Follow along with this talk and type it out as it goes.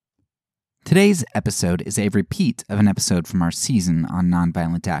Today's episode is a repeat of an episode from our season on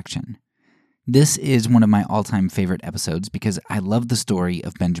nonviolent action. This is one of my all-time favorite episodes because I love the story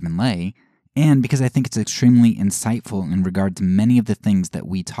of Benjamin Lay, and because I think it's extremely insightful in regard to many of the things that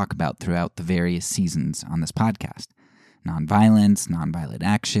we talk about throughout the various seasons on this podcast. Nonviolence, nonviolent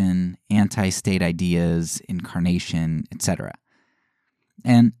action, anti-state ideas, incarnation, etc.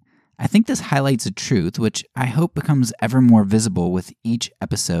 And I think this highlights a truth which I hope becomes ever more visible with each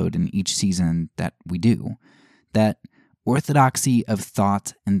episode and each season that we do, that orthodoxy of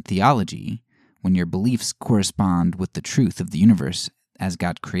thought and theology, when your beliefs correspond with the truth of the universe as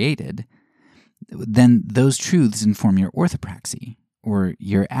God created, then those truths inform your orthopraxy, or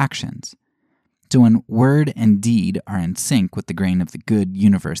your actions. So when word and deed are in sync with the grain of the good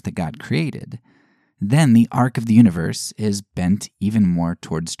universe that God created, then the arc of the universe is bent even more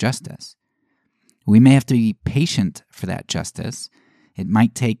towards justice. We may have to be patient for that justice. It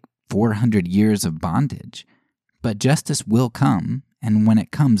might take 400 years of bondage, but justice will come, and when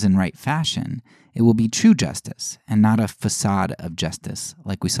it comes in right fashion, it will be true justice and not a facade of justice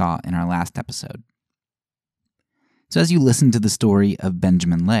like we saw in our last episode. So as you listen to the story of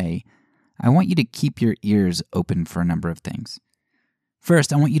Benjamin Lay, I want you to keep your ears open for a number of things.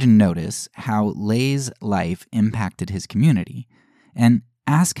 First, I want you to notice how Lay's life impacted his community, and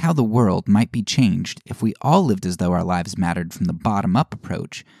ask how the world might be changed if we all lived as though our lives mattered from the bottom-up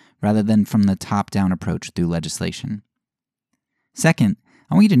approach rather than from the top-down approach through legislation. Second,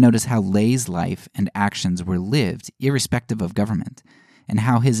 I want you to notice how Lay's life and actions were lived irrespective of government, and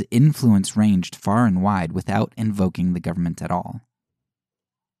how his influence ranged far and wide without invoking the government at all.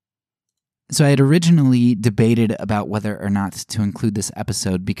 So I had originally debated about whether or not to include this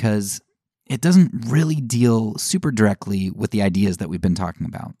episode because it doesn't really deal super directly with the ideas that we've been talking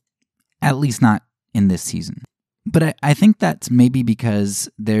about, at least not in this season. But I think that's maybe because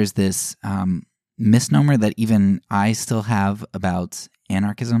there's this misnomer that even I still have about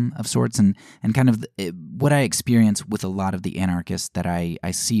anarchism of sorts, and kind of what I experience with a lot of the anarchists that I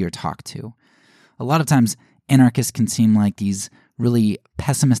see or talk to. A lot of times, anarchists can seem like these really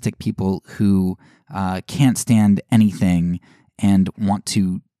pessimistic people who can't stand anything and want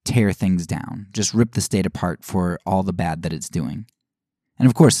to tear things down, just rip the state apart for all the bad that it's doing. And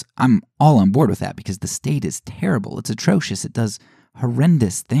of course, I'm all on board with that because the state is terrible. It's atrocious. It does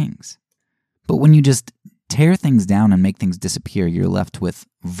horrendous things. But when you just tear things down and make things disappear, you're left with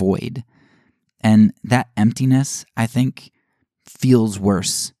void. And that emptiness, I think, feels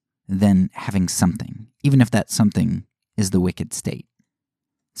worse than having something, even if that something is the wicked state.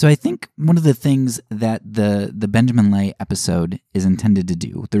 So I think one of the things that the Benjamin Lay episode is intended to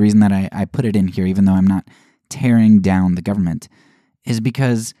do, the reason that I put it in here, even though I'm not tearing down the government, is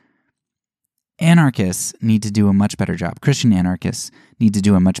because anarchists need to do a much better job. Christian anarchists need to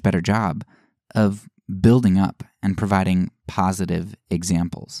do a much better job of building up and providing positive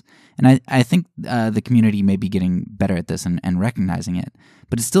examples. And I think the community may be getting better at this and recognizing it,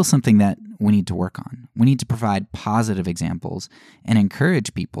 but it's still something that we need to work on. We need to provide positive examples and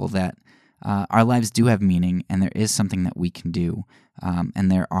encourage people that our lives do have meaning and there is something that we can do,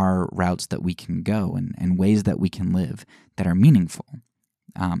 and there are routes that we can go and ways that we can live that are meaningful.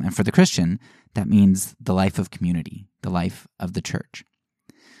 And for the Christian, that means the life of community, the life of the church.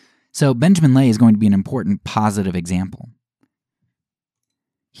 So Benjamin Lay is going to be an important positive example.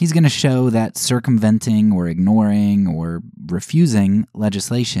 He's going to show that circumventing or ignoring or refusing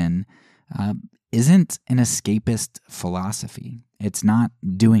legislation isn't an escapist philosophy. It's not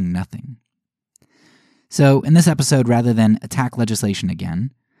doing nothing. So in this episode, rather than attack legislation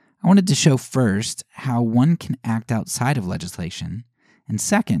again, I wanted to show first how one can act outside of legislation, and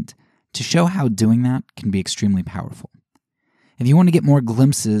second, to show how doing that can be extremely powerful. If you want to get more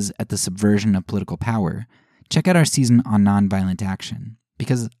glimpses at the subversion of political power, check out our season on nonviolent action,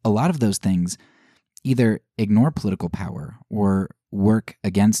 because a lot of those things either ignore political power or work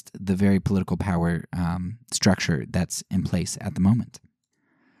against the very political power structure that's in place at the moment.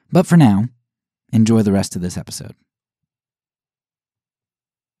 But for now, enjoy the rest of this episode.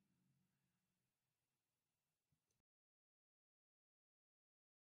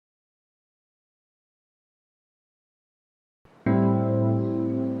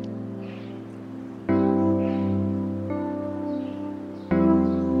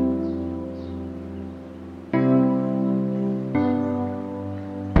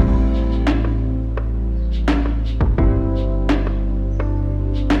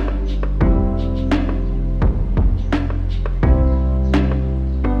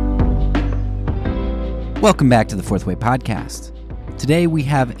 Welcome back to the Fourth Way Podcast. Today we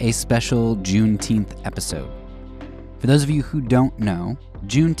have a special Juneteenth episode. For those of you who don't know,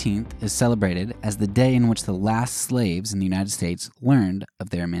 Juneteenth is celebrated as the day in which the last slaves in the United States learned of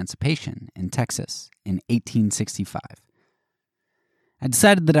their emancipation in Texas in 1865. I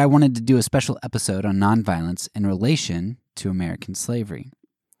decided that I wanted to do a special episode on nonviolence in relation to American slavery.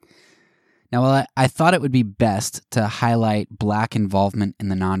 Now, while I thought it would be best to highlight Black involvement in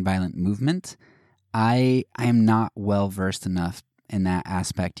the nonviolent movement, I am not well-versed enough in that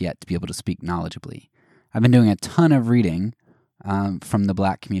aspect yet to be able to speak knowledgeably. I've been doing a ton of reading from the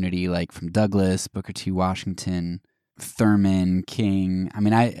Black community, like from Douglass, Booker T. Washington, Thurman, King. And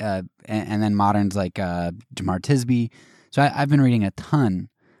then moderns like Jamar Tisby. So I've been reading a ton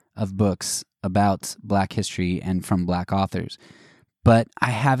of books about Black history and from Black authors, but I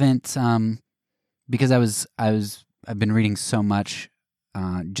haven't because I've been reading so much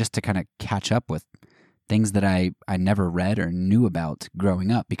just to kind of catch up with things that I never read or knew about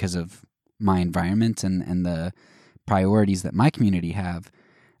growing up because of my environment and the priorities that my community have.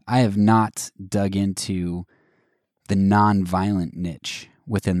 I have not dug into the nonviolent niche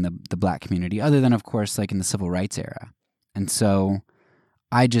within the Black community, other than, of course, like in the civil rights era. And so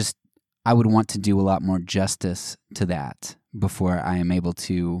I would want to do a lot more justice to that before I am able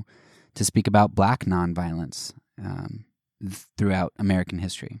to speak about Black nonviolence throughout American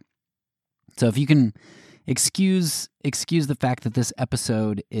history. So if you can excuse the fact that this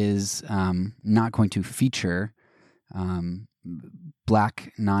episode is not going to feature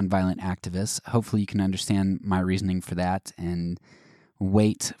Black nonviolent activists, hopefully you can understand my reasoning for that and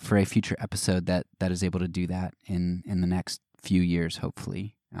wait for a future episode that is able to do that in the next few years,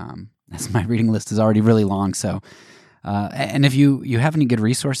 hopefully. As my reading list is already really long, so and if you have any good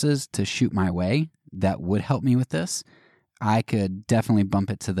resources to shoot my way that would help me with this, I could definitely bump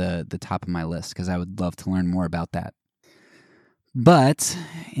it to the top of my list because I would love to learn more about that. But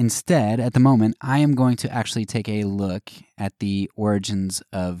instead, at the moment, I am going to actually take a look at the origins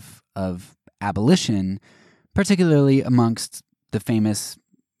of abolition, particularly amongst the famous,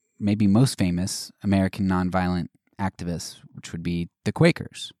 maybe most famous, American nonviolent activists, which would be the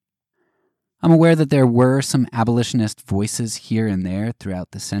Quakers. I'm aware that there were some abolitionist voices here and there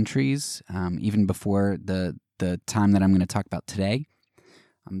throughout the centuries, even before the time that I'm going to talk about today.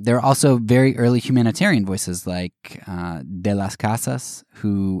 There are also very early humanitarian voices like De las Casas,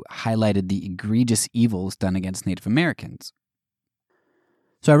 who highlighted the egregious evils done against Native Americans.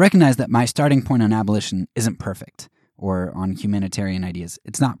 So I recognize that my starting point on abolition isn't perfect, or on humanitarian ideas.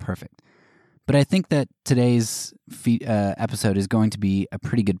 It's not perfect. But I think that today's episode is going to be a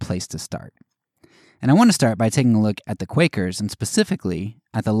pretty good place to start. And I want to start by taking a look at the Quakers, and specifically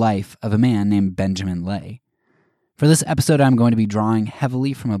at the life of a man named Benjamin Lay. For this episode, I'm going to be drawing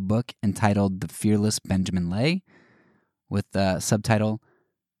heavily from a book entitled The Fearless Benjamin Lay, with the subtitle,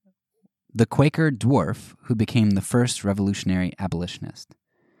 The Quaker Dwarf Who Became the First Revolutionary Abolitionist.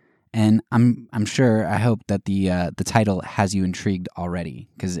 And I hope that the title has you intrigued already,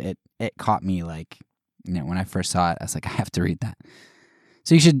 because it caught me when I first saw it, I was like, I have to read that.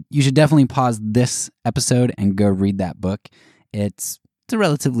 So you should definitely pause this episode and go read that book. It's a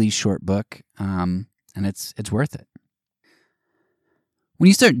relatively short book, and it's worth it. When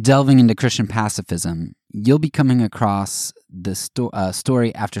you start delving into Christian pacifism, you'll be coming across the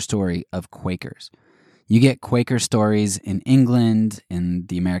story after story of Quakers. You get Quaker stories in England, in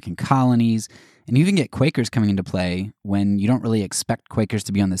the American colonies, and you even get Quakers coming into play when you don't really expect Quakers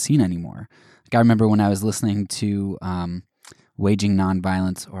to be on the scene anymore. Like I remember when I was listening to Waging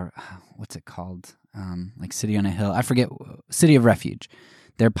Nonviolence, or what's it called? Like City on a Hill. I forget, City of Refuge.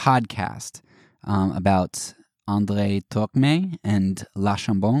 Their podcast about André Torquemay and La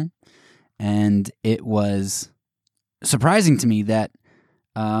Chambon. And it was surprising to me that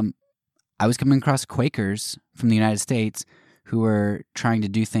I was coming across Quakers from the United States who were trying to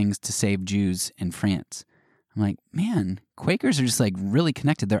do things to save Jews in France. I'm like, man, Quakers are just like really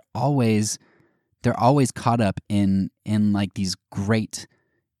connected. They're always caught up in like these great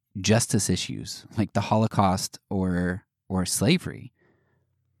justice issues, like the Holocaust or slavery.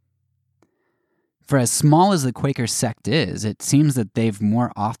 For as small as the Quaker sect is, it seems that they've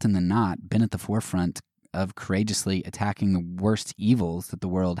more often than not been at the forefront of courageously attacking the worst evils that the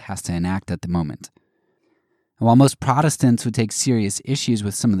world has to enact at the moment. And while most Protestants would take serious issues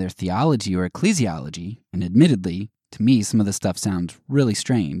with some of their theology or ecclesiology, and admittedly, to me, some of the stuff sounds really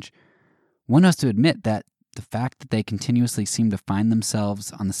strange, one has to admit that the fact that they continuously seem to find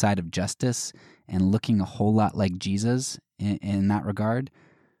themselves on the side of justice and looking a whole lot like Jesus in that regard,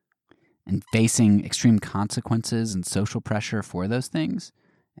 and facing extreme consequences and social pressure for those things,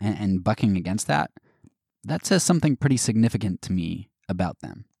 and bucking against that says something pretty significant to me about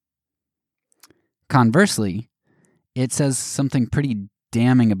them. Conversely, it says something pretty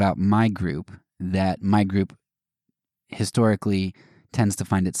damning about my group that my group historically tends to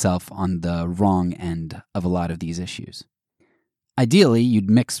find itself on the wrong end of a lot of these issues. Ideally, you'd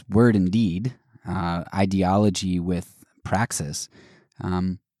mix word and deed, ideology with praxis,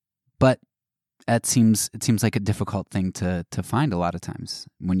 but it seems like a difficult thing to find a lot of times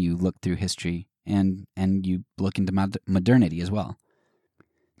when you look through history and you look into modernity as well.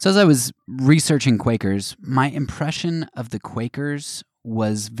 So as I was researching Quakers, my impression of the Quakers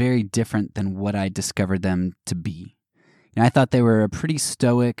was very different than what I discovered them to be. I thought they were a pretty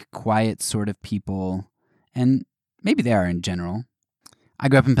stoic, quiet sort of people, and maybe they are in general. I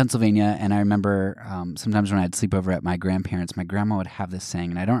grew up in Pennsylvania, and I remember sometimes when I'd sleep over at my grandparents, my grandma would have this saying,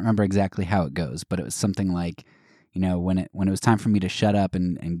 and I don't remember exactly how it goes, but it was something like, when it was time for me to shut up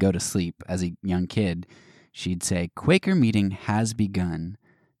and go to sleep as a young kid, she'd say, "Quaker meeting has begun.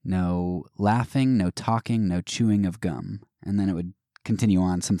 No laughing, no talking, no chewing of gum." And then it would continue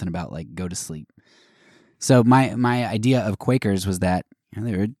on something about like go to sleep. So my idea of Quakers was that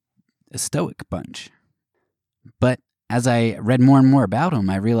they were a stoic bunch. But as I read more and more about them,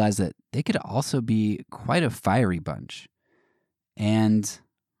 I realized that they could also be quite a fiery bunch. And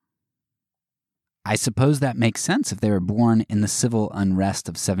I suppose that makes sense if they were born in the civil unrest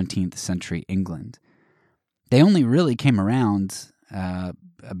of 17th century England. They only really came around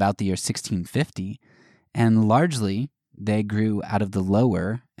about the year 1650, and largely they grew out of the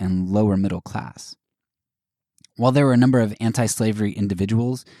lower and lower middle class. While there were a number of anti-slavery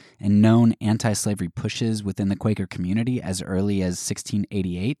individuals and known anti-slavery pushes within the Quaker community as early as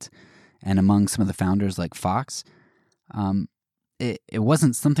 1688, and among some of the founders like Fox, it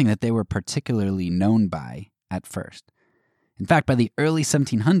wasn't something that they were particularly known by at first. In fact, by the early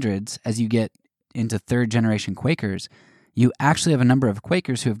 1700s, as you get into third-generation Quakers, you actually have a number of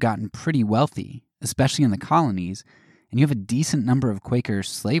Quakers who have gotten pretty wealthy, especially in the colonies, and you have a decent number of Quaker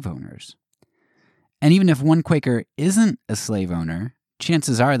slave owners. And even if one Quaker isn't a slave owner,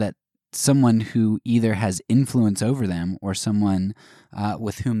 chances are that someone who either has influence over them or someone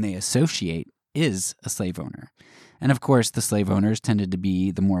with whom they associate is a slave owner. And of course, the slave owners tended to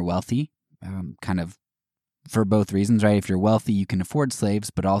be the more wealthy, kind of for both reasons, right? If you're wealthy, you can afford slaves,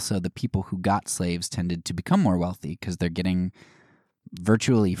 but also the people who got slaves tended to become more wealthy because they're getting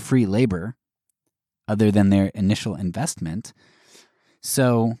virtually free labor other than their initial investment.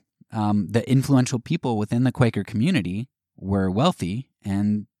 So the influential people within the Quaker community were wealthy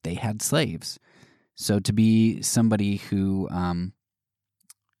and they had slaves. So to be somebody who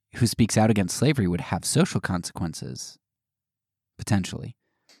speaks out against slavery would have social consequences, potentially.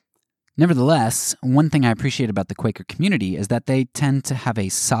 Nevertheless, one thing I appreciate about the Quaker community is that they tend to have a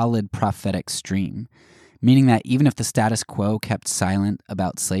solid prophetic stream, meaning that even if the status quo kept silent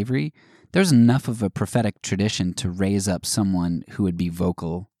about slavery, there's enough of a prophetic tradition to raise up someone who would be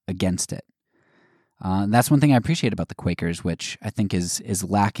vocal against it. That's one thing I appreciate about the Quakers, which I think is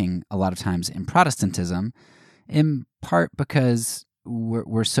lacking a lot of times in Protestantism, in part because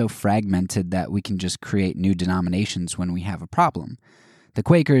we're so fragmented that we can just create new denominations when we have a problem. The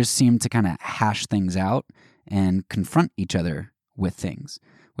Quakers seem to kind of hash things out and confront each other with things,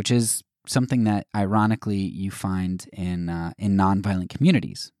 which is something that ironically you find in nonviolent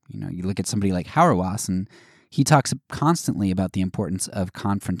communities. You look at somebody like Hauerwas, and he talks constantly about the importance of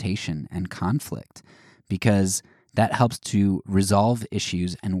confrontation and conflict because that helps to resolve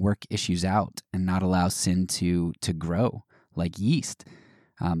issues and work issues out and not allow sin to grow like yeast,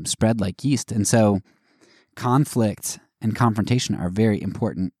 spread like yeast. And so conflict and confrontation are very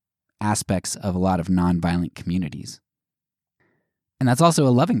important aspects of a lot of nonviolent communities. And that's also a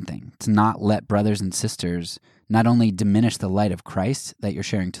loving thing, to not let brothers and sisters not only diminish the light of Christ that you're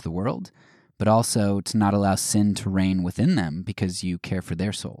sharing to the world, but also to not allow sin to reign within them because you care for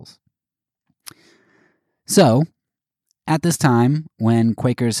their souls. So, at this time, when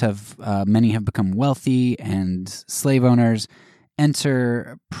Quakers many have become wealthy and slave owners,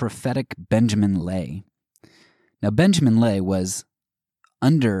 enter prophetic Benjamin Lay. Now, Benjamin Lay was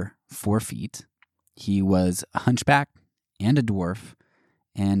under 4 feet. He was a hunchback and a dwarf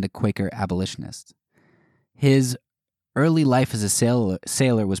and a Quaker abolitionist. His early life as a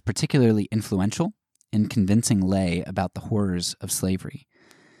sailor was particularly influential in convincing Lay about the horrors of slavery.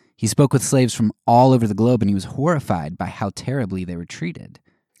 He spoke with slaves from all over the globe, and he was horrified by how terribly they were treated.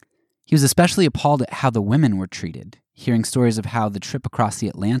 He was especially appalled at how the women were treated, hearing stories of how the trip across the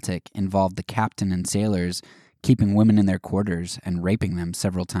Atlantic involved the captain and sailors keeping women in their quarters and raping them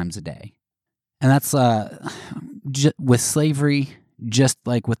several times a day. And that's with slavery, just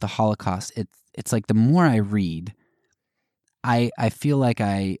like with the Holocaust, it's like the more I read, I feel like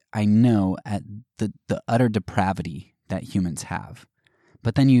I know at the utter depravity that humans have.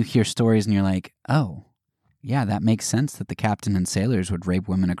 But then you hear stories and you're like, oh, yeah, that makes sense that the captain and sailors would rape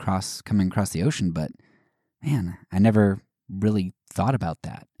women coming across the ocean. But man, I never really thought about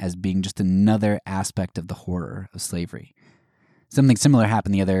that as being just another aspect of the horror of slavery. Something similar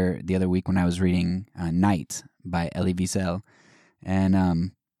happened the other week when I was reading Night by Elie Wiesel,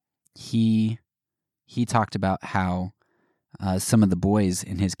 and he talked about how some of the boys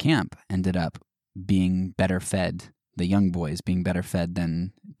in his camp ended up being better fed, the young boys being better fed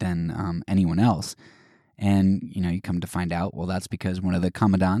than anyone else. And, you come to find out, well, that's because one of the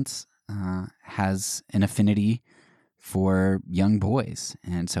commandants has an affinity for young boys,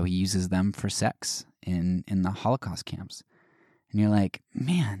 and so he uses them for sex in the Holocaust camps. And you're like,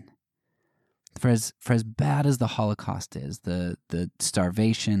 man, for as bad as the Holocaust is, the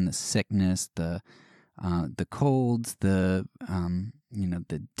starvation, the sickness, the colds, the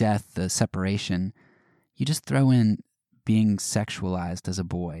death, the separation, you just throw in being sexualized as a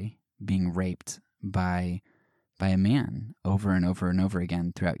boy, being raped by a man over and over and over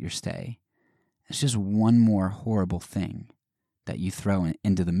again throughout your stay. It's just one more horrible thing that you throw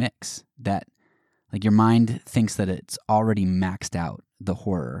into the mix, that like your mind thinks that it's already maxed out the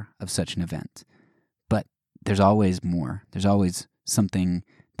horror of such an event. But there's always more. There's always something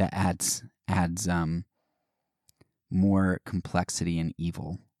that adds more complexity and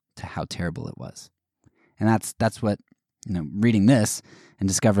evil to how terrible it was. And that's what, reading this and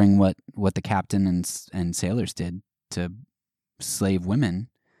discovering what the captain and sailors did to slave women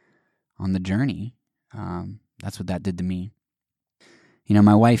on the journey, that's what that did to me.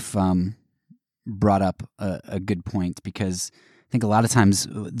 My wife brought up a good point, because I think a lot of times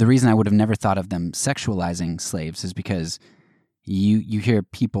the reason I would have never thought of them sexualizing slaves is because you hear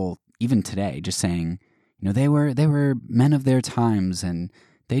people even today just saying, they were men of their times, and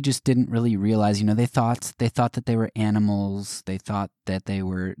they just didn't really realize, they thought that they were animals, they thought that they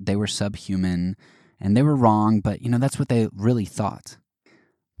were subhuman, and they were wrong, but that's what they really thought.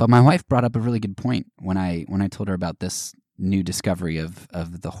 But my wife brought up a really good point when I told her about this new discovery of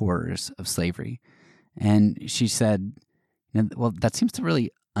the horrors of slavery. And she said, well, that seems to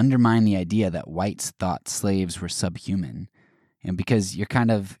really undermine the idea that whites thought slaves were subhuman. And because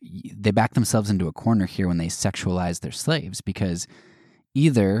they back themselves into a corner here when they sexualize their slaves, because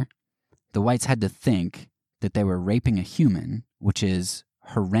either the whites had to think that they were raping a human, which is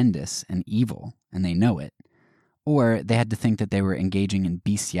horrendous and evil, and they know it, or they had to think that they were engaging in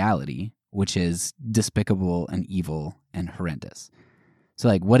bestiality, which is despicable and evil and horrendous. So,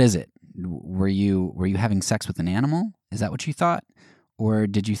 like, what is it? Were you having sex with an animal? Is that what you thought? Or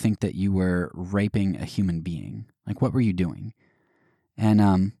did you think that you were raping a human being? Like, what were you doing?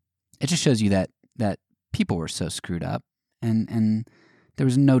 And it just shows you that people were so screwed up, and there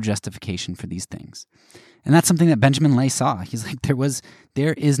was no justification for these things. And that's something that Benjamin Lay saw. He's like,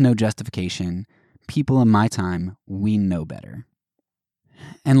 there is no justification. People in my time, we know better.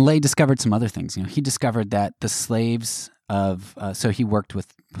 And Lay discovered some other things. He discovered that the slaves so he worked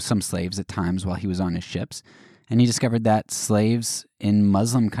with some slaves at times while he was on his ships, and he discovered that slaves in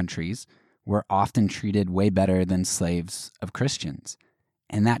Muslim countries were often treated way better than slaves of Christians.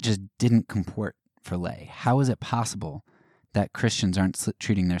 And that just didn't comport for Lay. How is it possible that Christians aren't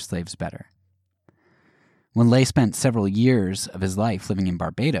treating their slaves better? When Lay spent several years of his life living in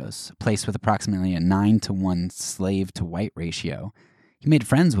Barbados, a place with approximately a 9-to-1 slave-to-white ratio, he made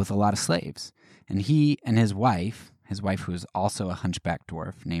friends with a lot of slaves. And he and his wife who was also a hunchback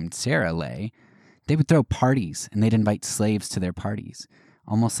dwarf named Sarah Lay, they would throw parties, and they'd invite slaves to their parties,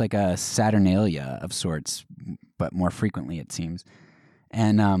 almost like a Saturnalia of sorts, but more frequently, it seems.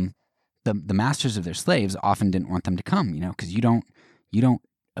 And the masters of their slaves often didn't want them to come, because you don't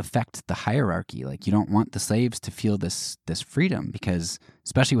affect the hierarchy. Like, you don't want the slaves to feel this freedom, because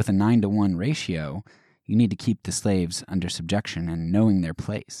especially with a 9-to-1 ratio, you need to keep the slaves under subjection and knowing their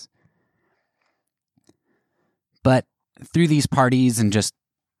place. But through these parties, and just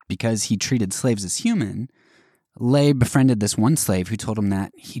because he treated slaves as human, Lay befriended this one slave who told him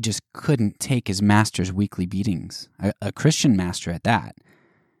that he just couldn't take his master's weekly beatings, a Christian master at that.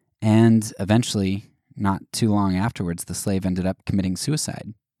 And eventually, not too long afterwards, the slave ended up committing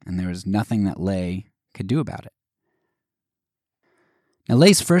suicide, and there was nothing that Lay could do about it. Now,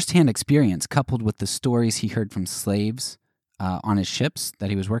 Lay's firsthand experience, coupled with the stories he heard from slaves on his ships that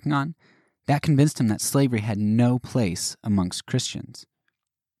he was working on, that convinced him that slavery had no place amongst Christians.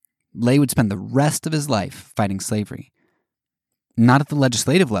 Lay would spend the rest of his life fighting slavery, not at the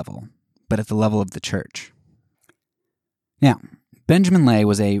legislative level, but at the level of the church. Now, Benjamin Lay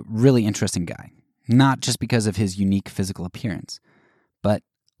was a really interesting guy, not just because of his unique physical appearance, but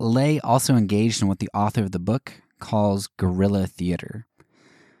Lay also engaged in what the author of the book calls guerrilla theater.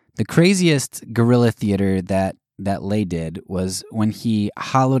 The craziest guerrilla theater that Lay did was when he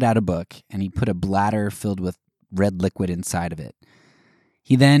hollowed out a book and he put a bladder filled with red liquid inside of it.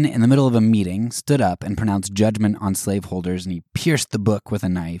 He then, in the middle of a meeting, stood up and pronounced judgment on slaveholders, and he pierced the book with a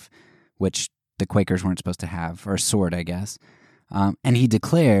knife, which the Quakers weren't supposed to have, or a sword, I guess. And he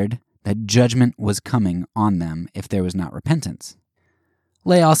declared that judgment was coming on them if there was not repentance.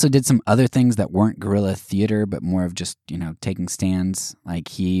 Lay also did some other things that weren't guerrilla theater, but more of just, taking stands. Like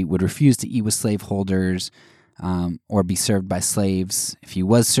he would refuse to eat with slaveholders or be served by slaves. If he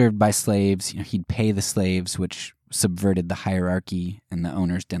was served by slaves, he'd pay the slaves, which subverted the hierarchy and the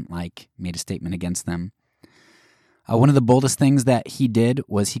owners didn't like, made a statement against them. One of the boldest things that he did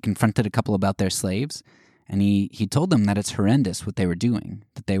was he confronted a couple about their slaves, and he told them that it's horrendous what they were doing,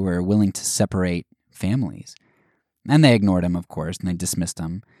 that they were willing to separate families. And they ignored him, of course, and they dismissed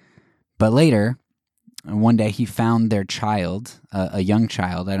him. But later, one day he found their child, a young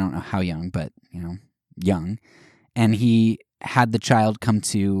child, I don't know how young, but, young, and he had the child come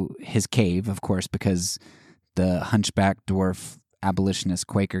to his cave, of course, because the hunchback dwarf abolitionist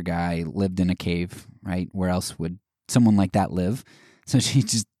Quaker guy lived in a cave, right? Where else would someone like that live? So she's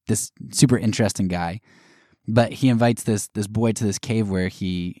just this super interesting guy. But he invites this boy to this cave where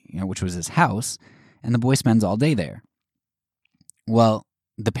he, which was his house, and the boy spends all day there. Well,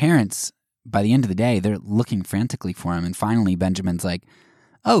 the parents, by the end of the day, they're looking frantically for him, and finally Benjamin's like,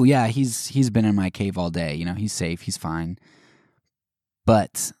 "Oh yeah, he's been in my cave all day. He's safe, he's fine."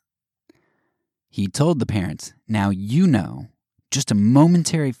 But he told the parents, "Now just a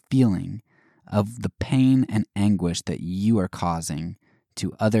momentary feeling of the pain and anguish that you are causing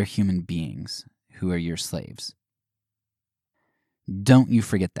to other human beings who are your slaves. Don't you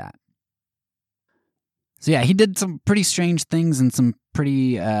forget that." So yeah, he did some pretty strange things and some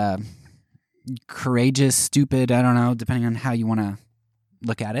pretty courageous, stupid, I don't know, depending on how you want to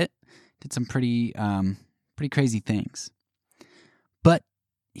look at it. Did some pretty crazy things. But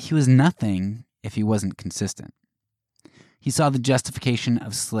he was nothing if he wasn't consistent. He saw the justification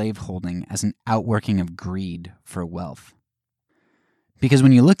of slaveholding as an outworking of greed for wealth. Because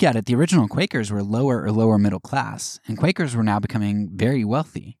when you look at it, the original Quakers were lower or lower middle class, and Quakers were now becoming very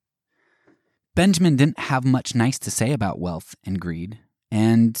wealthy. Benjamin didn't have much nice to say about wealth and greed,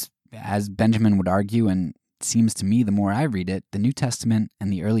 and as Benjamin would argue, and it seems to me the more I read it, the New Testament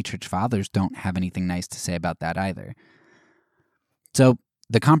and the early church fathers don't have anything nice to say about that either. So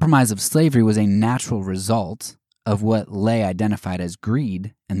the compromise of slavery was a natural result of what Lay identified as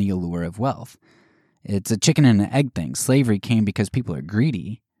greed and the allure of wealth. It's a chicken and an egg thing. Slavery came because people are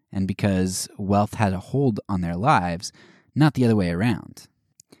greedy and because wealth had a hold on their lives, not the other way around.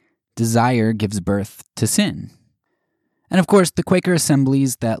 Desire gives birth to sin. And of course, the Quaker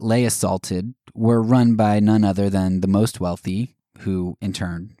assemblies that Lay assaulted were run by none other than the most wealthy, who in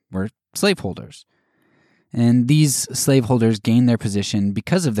turn were slaveholders. And these slaveholders gained their position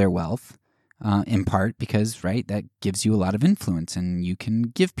because of their wealth, in part because, right, that gives you a lot of influence and you can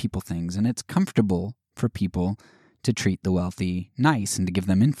give people things and it's comfortable for people to treat the wealthy nice and to give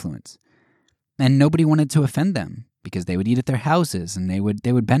them influence. And nobody wanted to offend them because they would eat at their houses and they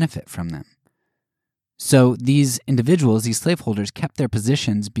would benefit from them. So these individuals, these slaveholders, kept their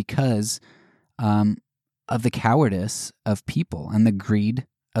positions because of the cowardice of people and the greed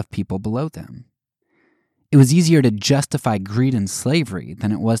of people below them. It was easier to justify greed and slavery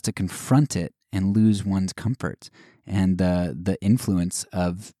than it was to confront it and lose one's comfort and the influence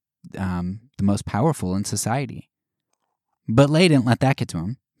of the most powerful in society. But Lay didn't let that get to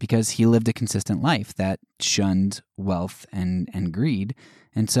him because he lived a consistent life that shunned wealth and greed,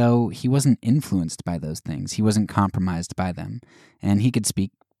 and so he wasn't influenced by those things. He wasn't compromised by them, and he could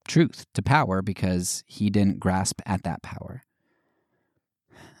speak truth to power because he didn't grasp at that power.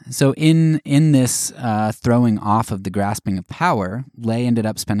 So in this throwing off of the grasping of power, Lay ended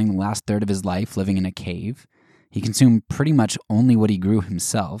up spending the last third of his life living in a cave. He consumed pretty much only what he grew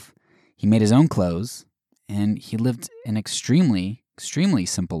himself. He made his own clothes, and he lived an extremely, extremely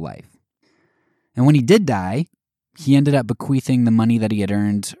simple life. And when he did die, he ended up bequeathing the money that he had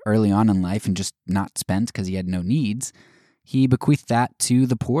earned early on in life and just not spent because he had no needs. He bequeathed that to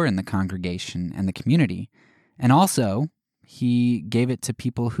the poor in the congregation and the community. And also, he gave it to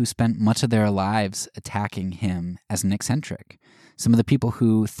people who spent much of their lives attacking him as an eccentric. Some of the people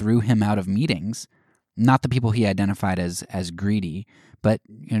who threw him out of meetings, not the people he identified as greedy, but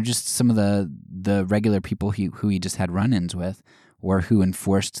just some of the regular people who he just had run-ins with, or who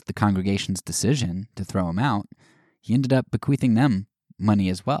enforced the congregation's decision to throw him out. He ended up bequeathing them money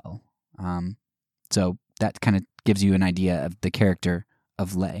as well. So that kind of gives you an idea of the character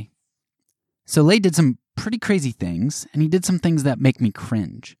of Lay. So Lay did some pretty crazy things, and he did some things that make me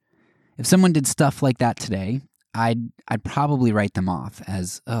cringe. If someone did stuff like that today, I'd probably write them off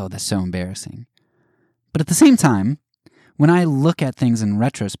as, oh, that's so embarrassing. But at the same time, when I look at things in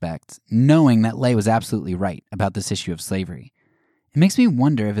retrospect, knowing that Lay was absolutely right about this issue of slavery, it makes me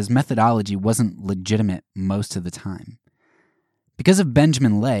wonder if his methodology wasn't legitimate most of the time. Because of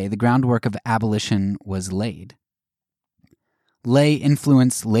Benjamin Lay, the groundwork of abolition was laid. Lay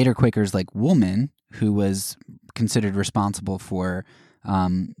influenced later Quakers like Woolman, who was considered responsible for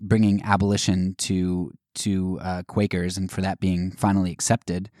bringing abolition to Quakers and for that being finally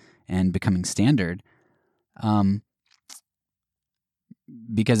accepted and becoming standard.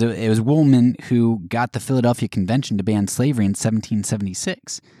 Because it was Woolman who got the Philadelphia Convention to ban slavery in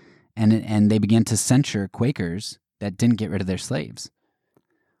 1776, and they began to censure Quakers that didn't get rid of their slaves.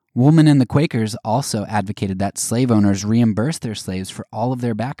 Woolman and the Quakers also advocated that slave owners reimburse their slaves for all of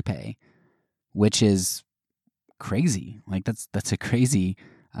their back pay, which is crazy. Like that's a crazy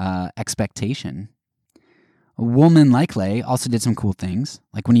expectation. Woolman, like Lay, also did some cool things.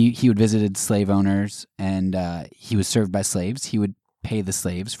 Like when he would visited slave owners and he was served by slaves, he would pay the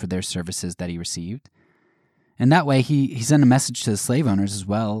slaves for their services that he received. And that way he sent a message to the slave owners as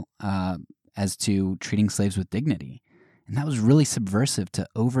well as to treating slaves with dignity. And that was really subversive to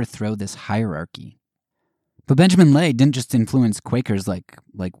overthrow this hierarchy. But Benjamin Lay didn't just influence Quakers like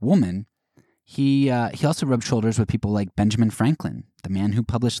Woolman. He also rubbed shoulders with people like Benjamin Franklin, the man who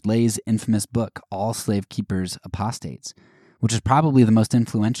published Lay's infamous book, All Slave Keepers Apostates, which is probably the most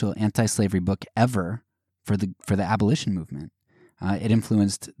influential anti-slavery book ever for the abolition movement. It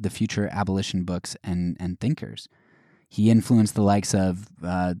influenced the future abolition books and thinkers. He influenced the likes of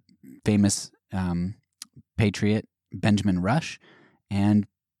famous patriot Benjamin Rush and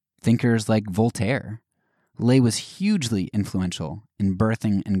thinkers like Voltaire. Lay was hugely influential in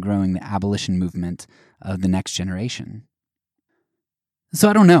birthing and growing the abolition movement of the next generation. So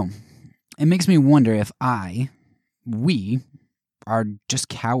I don't know. It makes me wonder if we are just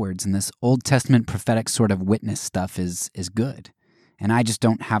cowards and this Old Testament prophetic sort of witness stuff is good. And I just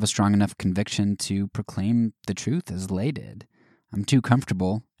don't have a strong enough conviction to proclaim the truth as Lay did. I'm too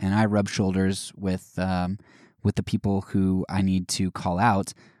comfortable, and I rub shoulders with the people who I need to call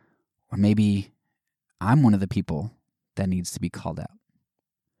out, or maybe I'm one of the people that needs to be called out.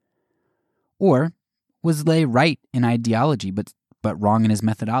 Or was Lay right in ideology but wrong in his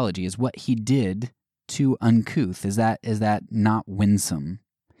methodology? Is what he did too uncouth? Is that not winsome?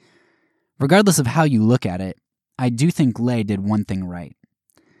 Regardless of how you look at it, I do think Lay did one thing right.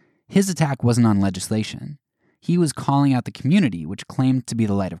 His attack wasn't on legislation. He was calling out the community, which claimed to be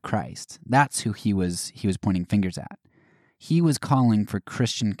the light of Christ. That's who he was pointing fingers at. He was calling for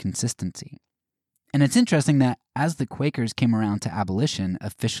Christian consistency. And it's interesting that as the Quakers came around to abolition,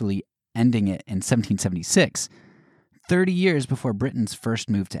 officially ending it in 1776, 30 years before Britain's first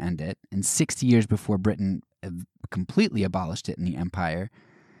move to end it, and 60 years before Britain completely abolished it in the empire,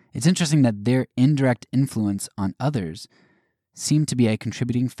 it's interesting that their indirect influence on others seemed to be a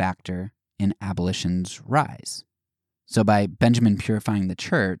contributing factor in abolition's rise. So by Benjamin purifying the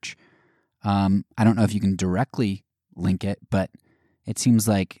church, I don't know if you can directly link it, but it seems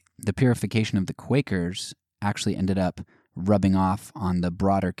like the purification of the Quakers actually ended up rubbing off on the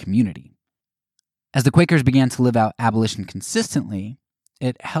broader community. As the Quakers began to live out abolition consistently,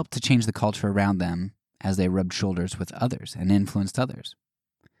 it helped to change the culture around them as they rubbed shoulders with others and influenced others.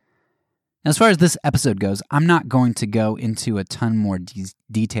 Now, as far as this episode goes, I'm not going to go into a ton more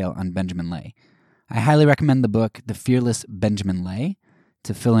detail on Benjamin Lay. I highly recommend the book The Fearless Benjamin Lay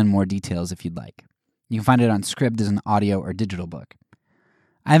to fill in more details if you'd like. You can find it on Scribd as an audio or digital book.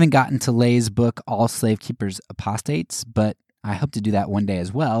 I haven't gotten to Lay's book, All Slave Keepers Apostates, but I hope to do that one day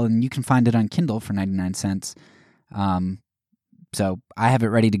as well, and you can find it on Kindle for 99 cents. So I have it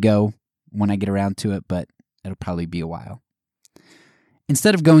ready to go when I get around to it, but it'll probably be a while.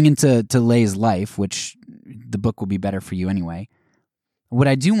 Instead of going into Lay's life, which the book will be better for you anyway, what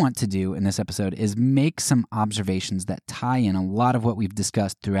I do want to do in this episode is make some observations that tie in a lot of what we've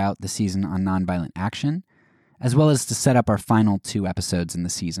discussed throughout the season on nonviolent action, as well as to set up our final 2 episodes in the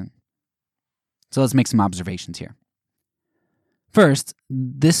season. So let's make some observations here. First,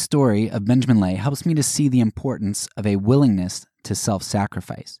 this story of Benjamin Lay helps me to see the importance of a willingness to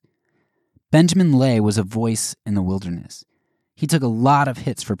self-sacrifice. Benjamin Lay was a voice in the wilderness. He took a lot of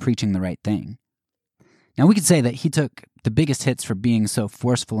hits for preaching the right thing. Now, we could say that he took the biggest hits for being so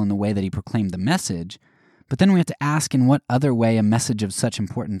forceful in the way that he proclaimed the message, but then we have to ask in what other way a message of such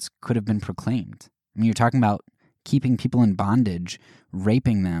importance could have been proclaimed. I mean, you're talking about keeping people in bondage,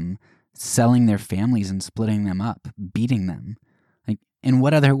 raping them, selling their families and splitting them up, beating them. Like, in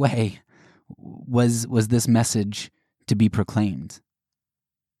what other way was this message to be proclaimed?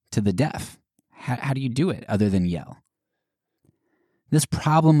 to the deaf. How do you do it other than yell? This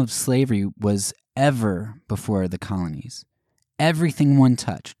problem of slavery was ever before the colonies. Everything one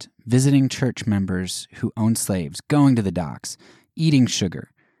touched, visiting church members who owned slaves, going to the docks, eating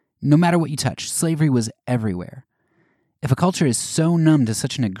sugar. No matter what you touched, slavery was everywhere. If a culture is so numb to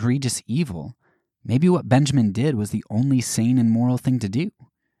such an egregious evil, maybe what Benjamin did was the only sane and moral thing to do.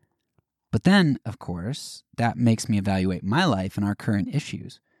 But then, of course, that makes me evaluate my life and our current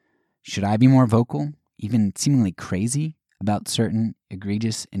issues. Should I be more vocal, even seemingly crazy, about certain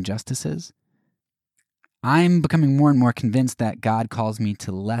egregious injustices? I'm becoming more and more convinced that God calls me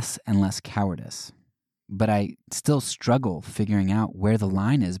to less and less cowardice. But I still struggle figuring out where the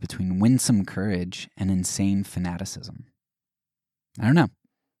line is between winsome courage and insane fanaticism. I don't know.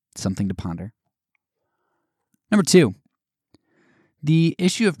 Something to ponder. Number 2. The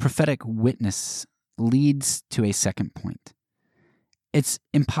issue of prophetic witness leads to a second point. It's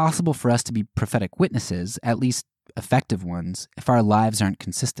impossible for us to be prophetic witnesses, at least effective ones, if our lives aren't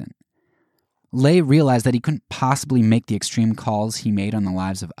consistent. Lay realized that he couldn't possibly make the extreme calls he made on the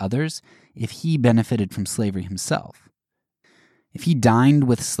lives of others if he benefited from slavery himself. If he dined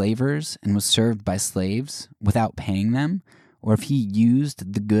with slavers and was served by slaves without paying them, or if he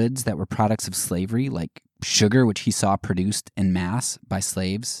used the goods that were products of slavery, like sugar, which he saw produced en masse by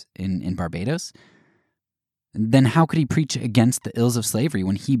slaves in Barbados, then how could he preach against the ills of slavery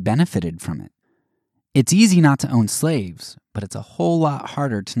when he benefited from it? It's easy not to own slaves, but it's a whole lot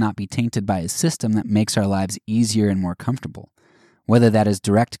harder to not be tainted by a system that makes our lives easier and more comfortable, whether that is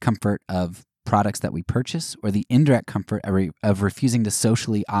direct comfort of products that we purchase or the indirect comfort of refusing to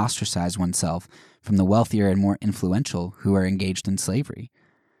socially ostracize oneself from the wealthier and more influential who are engaged in slavery.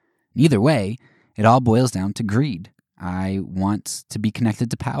 Either way, it all boils down to greed. I want to be connected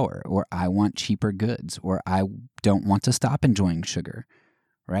to power, or I want cheaper goods, or I don't want to stop enjoying sugar,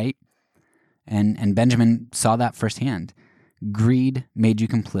 right? And Benjamin saw that firsthand. Greed made you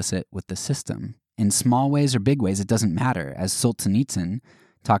complicit with the system. In small ways or big ways, it doesn't matter. As Solzhenitsyn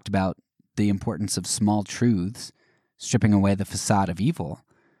talked about the importance of small truths, stripping away the facade of evil,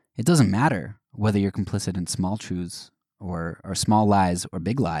 it doesn't matter whether you're complicit in small truths or small lies or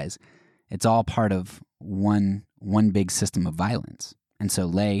big lies. It's all part of one big system of violence. And so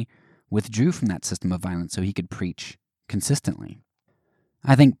Lay withdrew from that system of violence so he could preach consistently.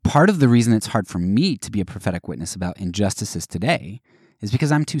 I think part of the reason it's hard for me to be a prophetic witness about injustices today is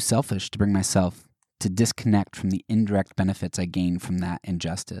because I'm too selfish to bring myself to disconnect from the indirect benefits I gain from that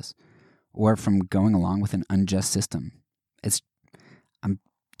injustice or from going along with an unjust system. I'm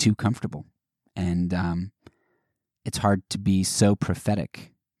too comfortable. And it's hard to be so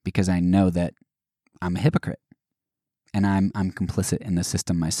prophetic because I know that I'm a hypocrite and I'm complicit in the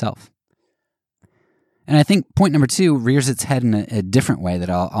system myself. And I think point number 2 rears its head in a different way that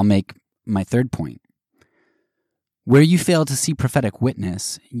I'll make my third point. Where you fail to see prophetic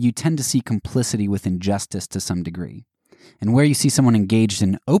witness, you tend to see complicity with injustice to some degree. And where you see someone engaged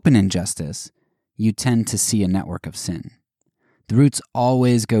in open injustice, you tend to see a network of sin. The roots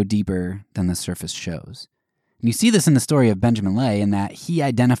always go deeper than the surface shows. And you see this in the story of Benjamin Lay in that he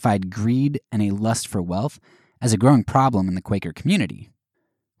identified greed and a lust for wealth as a growing problem in the Quaker community.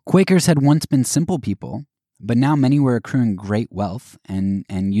 Quakers had once been simple people, but now many were accruing great wealth and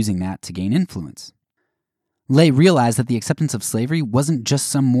using that to gain influence. Lay realized that the acceptance of slavery wasn't just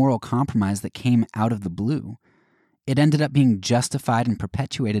some moral compromise that came out of the blue. It ended up being justified and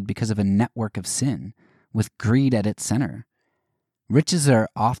perpetuated because of a network of sin, with greed at its center. Riches are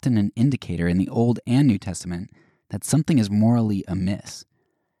often an indicator in the Old and New Testament that something is morally amiss.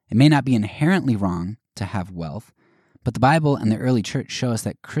 It may not be inherently wrong to have wealth, but the Bible and the early church show us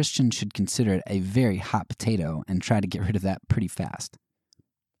that Christians should consider it a very hot potato and try to get rid of that pretty fast.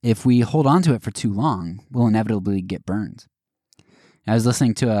 If we hold on to it for too long, we'll inevitably get burned. I was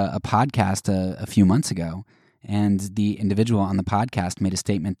listening to a podcast a few months ago, and the individual on the podcast made a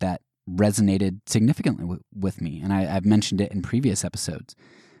statement that resonated significantly with me, and I've mentioned it in previous episodes.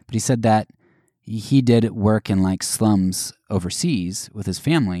 But he said that he did work in like slums overseas with his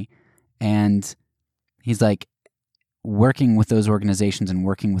family, and he's like, working with those organizations and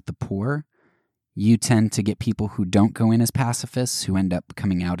working with the poor, you tend to get people who don't go in as pacifists who end up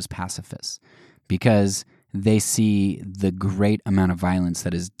coming out as pacifists because they see the great amount of violence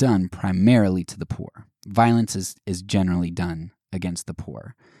that is done primarily to the poor. Violence is generally done against the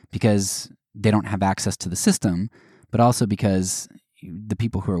poor because they don't have access to the system, but also because the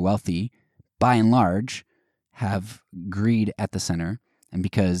people who are wealthy, by and large, have greed at the center, and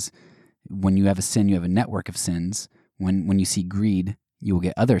because when you have a sin, you have a network of sins. When you see greed, you will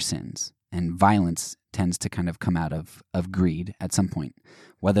get other sins. and violence tends to kind of come out of greed at some point,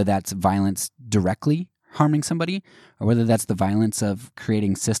 whether that's violence directly harming somebody or whether that's the violence of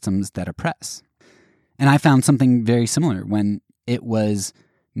creating systems that oppress. And I found something very similar when it was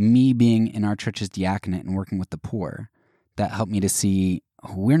me being in our church's diaconate and working with the poor that helped me to see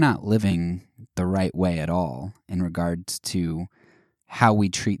we're not living the right way at all in regards to how we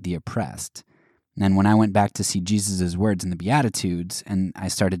treat the oppressed. And then when I went back to see Jesus' words in the Beatitudes, and I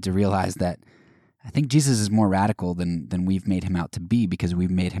started to realize that I think Jesus is more radical than we've made him out to be because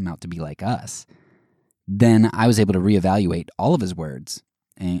we've made him out to be like us, then I was able to reevaluate all of his words,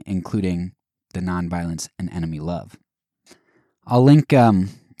 including the nonviolence and enemy love. I'll link a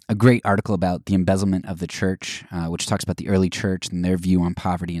great article about the embezzlement of the church, which talks about the early church and their view on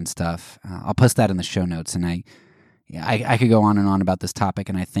poverty and stuff. I'll post that in the show notes, and I could go on and on about this topic,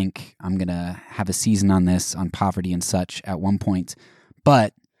 and I think I'm going to have a season on this, on poverty and such at one point.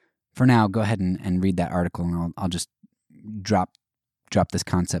 But for now, go ahead and read that article, and I'll just drop this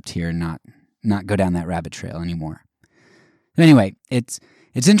concept here and not go down that rabbit trail anymore. But anyway, it's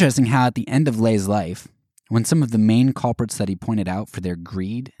interesting how at the end of Lay's life, when some of the main culprits that he pointed out for their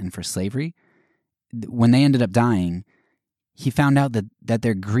greed and for slavery, when they ended up dying, he found out that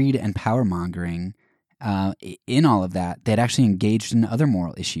their greed and power-mongering, in all of that, they'd actually engaged in other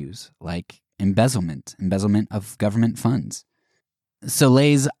moral issues like embezzlement of government funds. So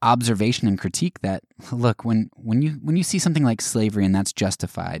Lay's observation and critique that, look, when you see something like slavery and that's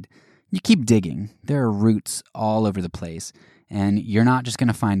justified, you keep digging. There are roots all over the place, and you're not just going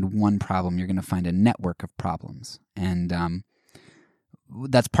to find one problem. You're going to find a network of problems, and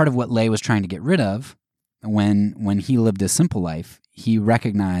that's part of what Lay was trying to get rid of when he lived a simple life. He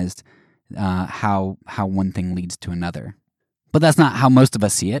recognized how one thing leads to another. But that's not how most of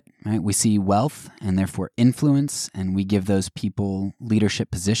us see it, right? We see wealth and therefore influence, and we give those people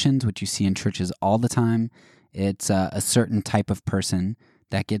leadership positions, which you see in churches all the time. It's a certain type of person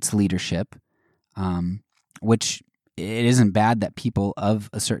that gets leadership, which it isn't bad that people of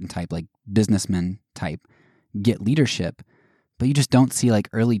a certain type, like businessmen type, get leadership, but you just don't see like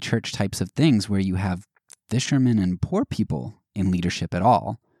early church types of things where you have fishermen and poor people in leadership at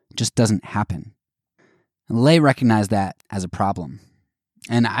all. It just doesn't happen. Lay recognized that as a problem.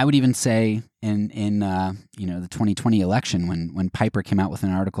 And I would even say in the 2020 election when Piper came out with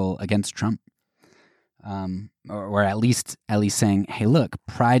an article against Trump, or at least saying, hey, look,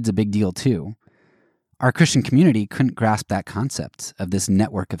 pride's a big deal too. Our Christian community couldn't grasp that concept of this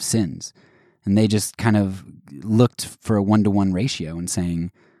network of sins. And they just kind of looked for a 1-to-1 ratio and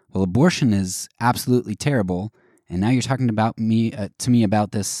saying, well, abortion is absolutely terrible. And now you're talking about to me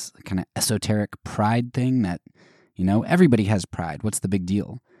about this kind of esoteric pride thing that, everybody has pride. What's the big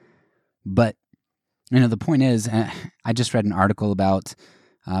deal? But, the point is, I just read an article about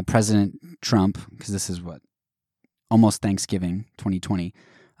President Trump, because this is almost Thanksgiving 2020,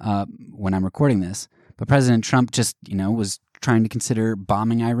 when I'm recording this. But President Trump just, was trying to consider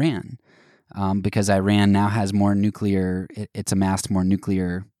bombing Iran because Iran now has more nuclear, it's amassed more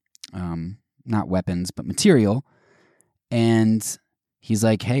nuclear, not weapons, but material. And he's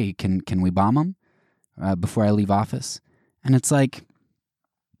like, hey, can we bomb them before I leave office? And it's like,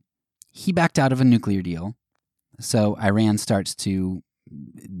 he backed out of a nuclear deal. So Iran starts to,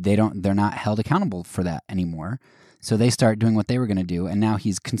 they're not held accountable for that anymore. So they start doing what they were going to do. And now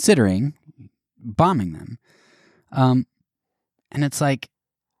he's considering bombing them. And it's like,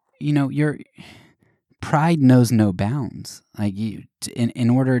 your pride knows no bounds. Like in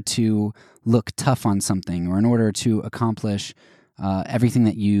order to look tough on something, or in order to accomplish everything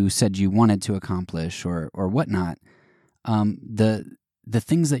that you said you wanted to accomplish, or whatnot, the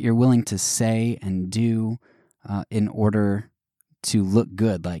things that you're willing to say and do in order to look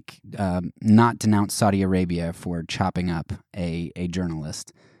good, like not denounce Saudi Arabia for chopping up a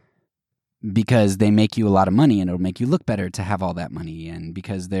journalist because they make you a lot of money and it'll make you look better to have all that money, and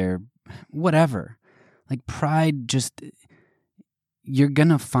because they're whatever. Like pride, just you're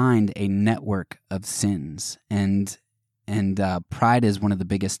gonna find a network of sins, and pride is one of the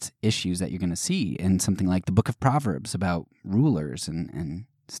biggest issues that you're gonna see in something like the Book of Proverbs about rulers and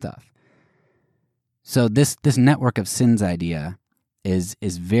stuff. So this network of sins idea is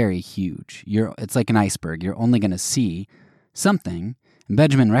very huge. It's like an iceberg. You're only gonna see something. And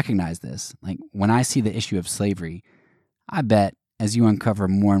Benjamin recognized this. Like when I see the issue of slavery, I bet as you uncover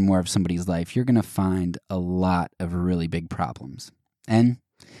more and more of somebody's life, you're going to find a lot of really big problems. And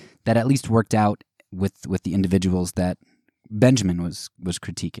that at least worked out with the individuals that Benjamin was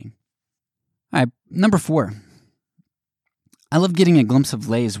critiquing. All right, number 4. I love getting a glimpse of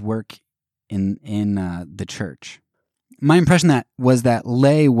Lay's work in the church. My impression was that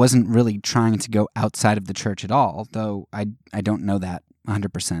Lay wasn't really trying to go outside of the church at all, though I don't know that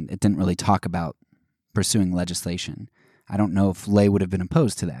 100%. It didn't really talk about pursuing legislation. I don't know if Lay would have been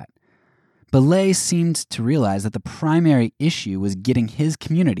opposed to that. But Lay seemed to realize that the primary issue was getting his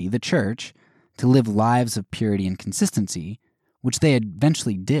community, the church, to live lives of purity and consistency, which they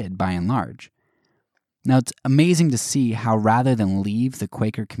eventually did by and large. Now, it's amazing to see how rather than leave the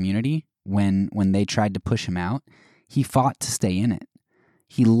Quaker community when they tried to push him out, he fought to stay in it.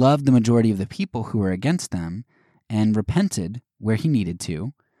 He loved the majority of the people who were against them and repented where he needed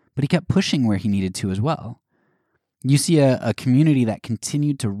to, but he kept pushing where he needed to as well. You see a community that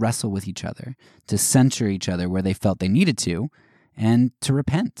continued to wrestle with each other, to censure each other where they felt they needed to, and to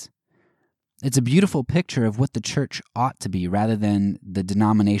repent. It's a beautiful picture of what the church ought to be rather than the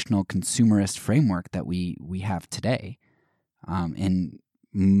denominational consumerist framework that we have today in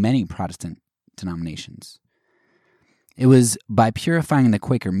many Protestant denominations. It was by purifying the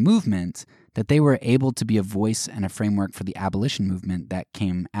Quaker movement that they were able to be a voice and a framework for the abolition movement that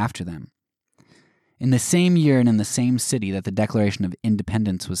came after them. In the same year and in the same city that the Declaration of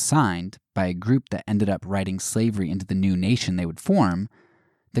Independence was signed by a group that ended up writing slavery into the new nation they would form,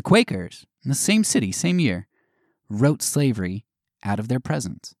 the Quakers, in the same city, same year, wrote slavery out of their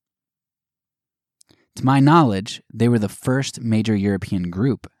presence. To my knowledge, they were the first major European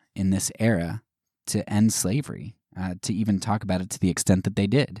group in this era to end slavery, to even talk about it to the extent that they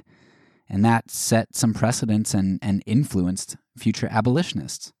did. And that set some precedents and influenced future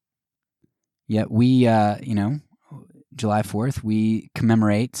abolitionists. Yet we, July 4th, we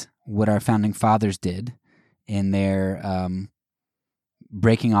commemorate what our founding fathers did in their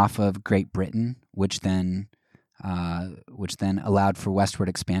breaking off of Great Britain, which then allowed for westward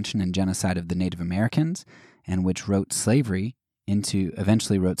expansion and genocide of the Native Americans, and which eventually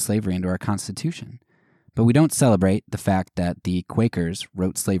wrote slavery into our Constitution. But we don't celebrate the fact that the Quakers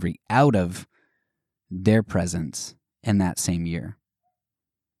wrote slavery out of their presence in that same year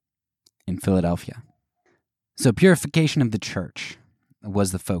in Philadelphia. So purification of the church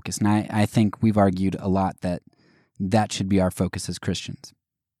was the focus, and I think we've argued a lot that should be our focus as Christians.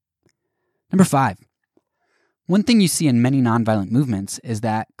 Number 5. One thing you see in many nonviolent movements is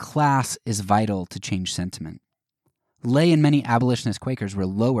that class is vital to change sentiment. Lay and many abolitionist Quakers were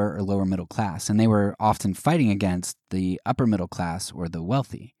lower or lower middle class, and they were often fighting against the upper middle class or the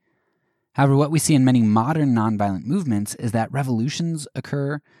wealthy. However, what we see in many modern nonviolent movements is that revolutions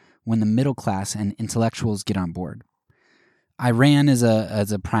occur when the middle class and intellectuals get on board. Iran is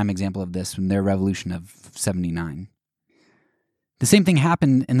a prime example of this from their revolution of 79. The same thing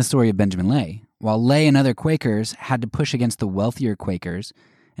happened in the story of Benjamin Lay. While Lay and other Quakers had to push against the wealthier Quakers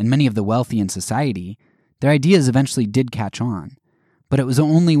and many of the wealthy in society, their ideas eventually did catch on. But it was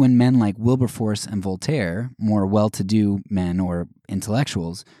only when men like Wilberforce and Voltaire, more well-to-do men or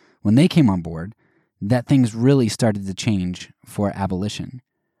intellectuals, when they came on board, that things really started to change for abolition.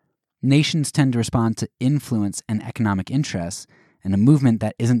 Nations tend to respond to influence and economic interests, and a movement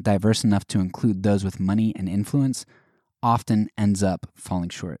that isn't diverse enough to include those with money and influence often ends up falling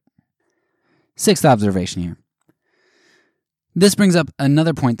short. 6th observation here. This brings up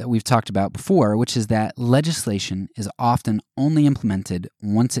another point that we've talked about before, which is that legislation is often only implemented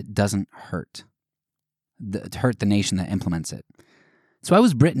once it doesn't hurt the nation that implements it. So how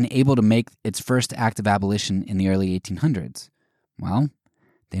was Britain able to make its first act of abolition in the early 1800s? Well,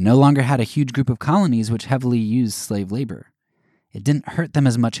 they no longer had a huge group of colonies which heavily used slave labor. It didn't hurt them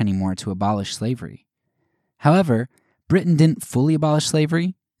as much anymore to abolish slavery. However, Britain didn't fully abolish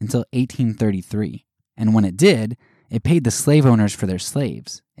slavery until 1833, and when it did, it paid the slave owners for their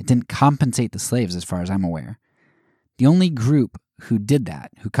slaves. It didn't compensate the slaves as far as I'm aware. The only group who did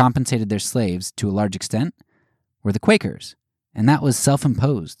that, who compensated their slaves to a large extent, were the Quakers, and that was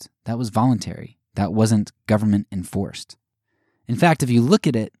self-imposed. That was voluntary. That wasn't government enforced. In fact, if you look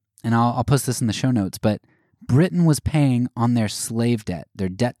at it, and I'll post this in the show notes, but Britain was paying on their slave debt, their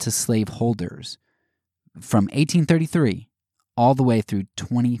debt to slave holders, from 1833 all the way through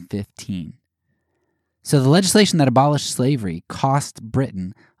 2015. So the legislation that abolished slavery cost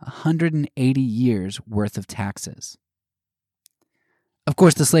Britain 180 years worth of taxes. Of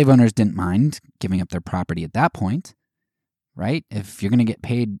course, the slave owners didn't mind giving up their property at that point, right? If you're going to get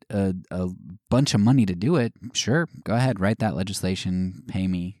paid a bunch of money to do it, sure, go ahead, write that legislation, pay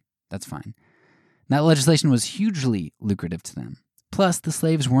me, that's fine. That legislation was hugely lucrative to them. Plus, the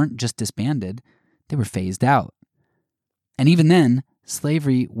slaves weren't just disbanded, they were phased out. And even then,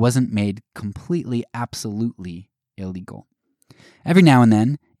 slavery wasn't made completely, absolutely illegal. Every now and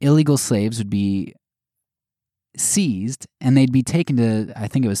then, illegal slaves would be seized and they'd be taken to, I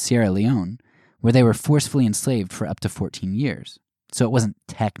think it was Sierra Leone, where they were forcefully enslaved for up to 14 years. So it wasn't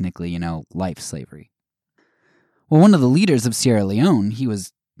technically, life slavery. Well, one of the leaders of Sierra Leone, he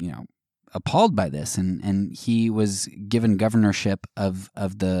was, appalled by this, and he was given governorship of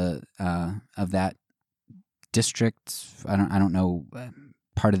that district. I don't know,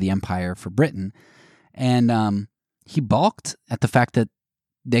 part of the empire for Britain, and he balked at the fact that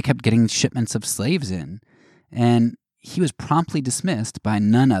they kept getting shipments of slaves in, and he was promptly dismissed by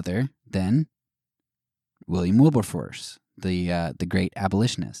none other than William Wilberforce, the great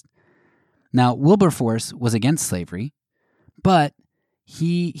abolitionist. Now, Wilberforce was against slavery, but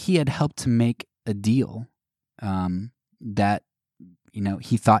he had helped to make a deal that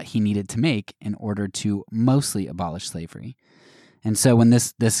he thought he needed to make in order to mostly abolish slavery. And so when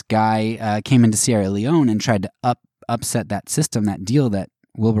this guy came into Sierra Leone and tried to upset that system, that deal that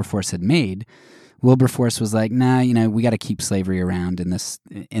Wilberforce had made, Wilberforce was like, nah, we got to keep slavery around in this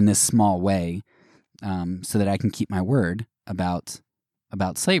small way, so that I can keep my word about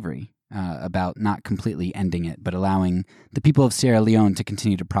slavery, about not completely ending it, but allowing the people of Sierra Leone to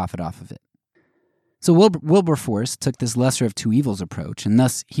continue to profit off of it. So Wilberforce took this lesser of two evils approach, and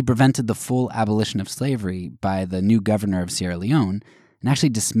thus he prevented the full abolition of slavery by the new governor of Sierra Leone, and actually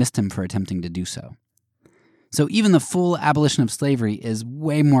dismissed him for attempting to do so. So even the full abolition of slavery is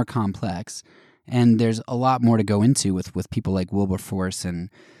way more complex, and there's a lot more to go into with people like Wilberforce and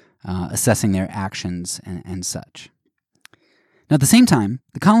assessing their actions and such. Now, at the same time,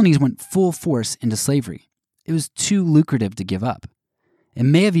 the colonies went full force into slavery. It was too lucrative to give up. It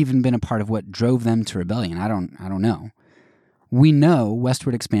may have even been a part of what drove them to rebellion. I don't know. We know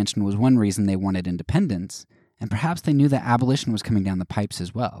westward expansion was one reason they wanted independence, and perhaps they knew that abolition was coming down the pipes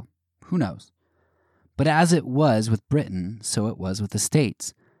as well. Who knows? But as it was with Britain, so it was with the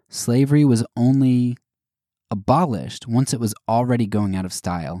States. Slavery was only abolished once it was already going out of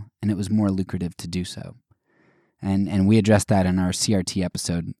style, and it was more lucrative to do so. And we addressed that in our CRT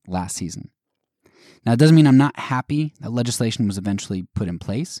episode last season. Now, it doesn't mean I'm not happy that legislation was eventually put in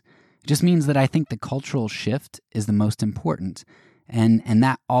place. It just means that I think the cultural shift is the most important, and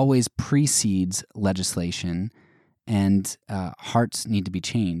that always precedes legislation, and hearts need to be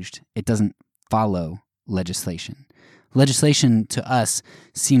changed. It doesn't follow legislation. Legislation to us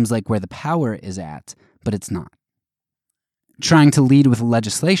seems like where the power is at, but it's not. Trying to lead with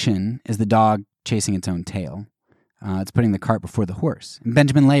legislation is the dog chasing its own tail. It's putting the cart before the horse. And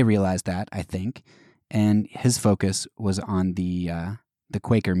Benjamin Lay realized that, I think, and his focus was on the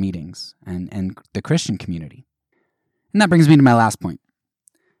Quaker meetings and the Christian community. And that brings me to my last point.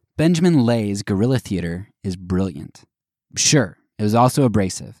 Benjamin Lay's guerrilla theater is brilliant. Sure, it was also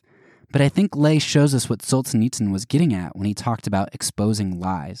abrasive, but I think Lay shows us what Solzhenitsyn was getting at when he talked about exposing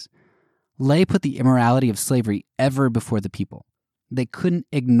lies. Lay put the immorality of slavery ever before the people. They couldn't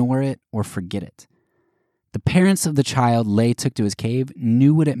ignore it or forget it. The parents of the child Lay took to his cave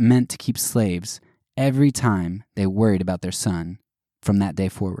knew what it meant to keep slaves every time they worried about their son from that day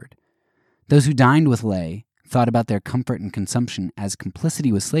forward. Those who dined with Lay thought about their comfort and consumption as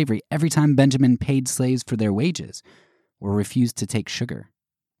complicity with slavery every time Benjamin paid slaves for their wages or refused to take sugar.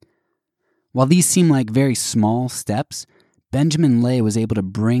 While these seem like very small steps, Benjamin Lay was able to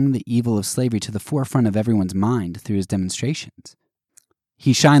bring the evil of slavery to the forefront of everyone's mind through his demonstrations.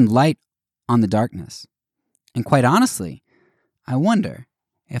 He shined light on the darkness. And quite honestly, I wonder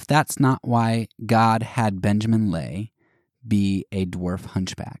if that's not why God had Benjamin Lay be a dwarf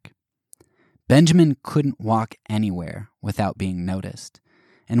hunchback. Benjamin couldn't walk anywhere without being noticed.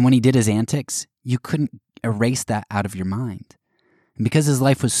 And when he did his antics, you couldn't erase that out of your mind. And because his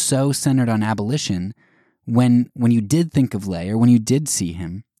life was so centered on abolition, when you did think of Lay or when you did see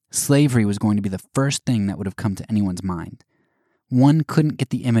him, slavery was going to be the first thing that would have come to anyone's mind. One couldn't get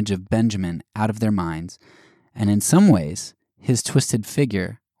the image of Benjamin out of their minds, and in some ways, his twisted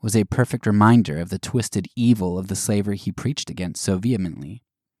figure was a perfect reminder of the twisted evil of the slavery he preached against so vehemently.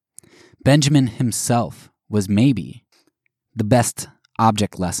 Benjamin himself was maybe the best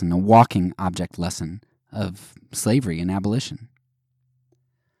object lesson, a walking object lesson of slavery and abolition.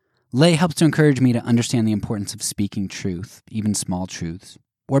 Lay helps to encourage me to understand the importance of speaking truth, even small truths,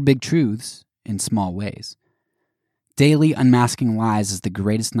 or big truths in small ways. Daily unmasking lies is the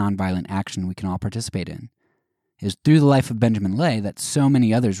greatest nonviolent action we can all participate in. It was through the life of Benjamin Lay that so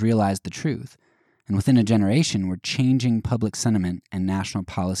many others realized the truth, and within a generation were changing public sentiment and national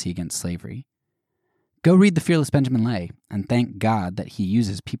policy against slavery. Go read The Fearless Benjamin Lay and thank God that he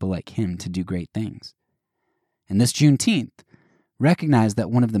uses people like him to do great things. And this Juneteenth, recognize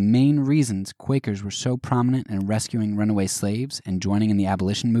that one of the main reasons Quakers were so prominent in rescuing runaway slaves and joining in the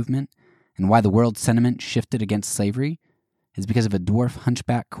abolition movement, and why the world's sentiment shifted against slavery, is because of a dwarf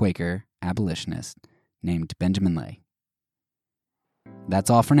hunchback Quaker abolitionist named Benjamin Lay. That's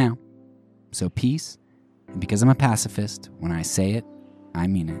all for now. So peace, and because I'm a pacifist, when I say it, I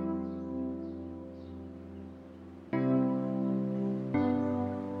mean it.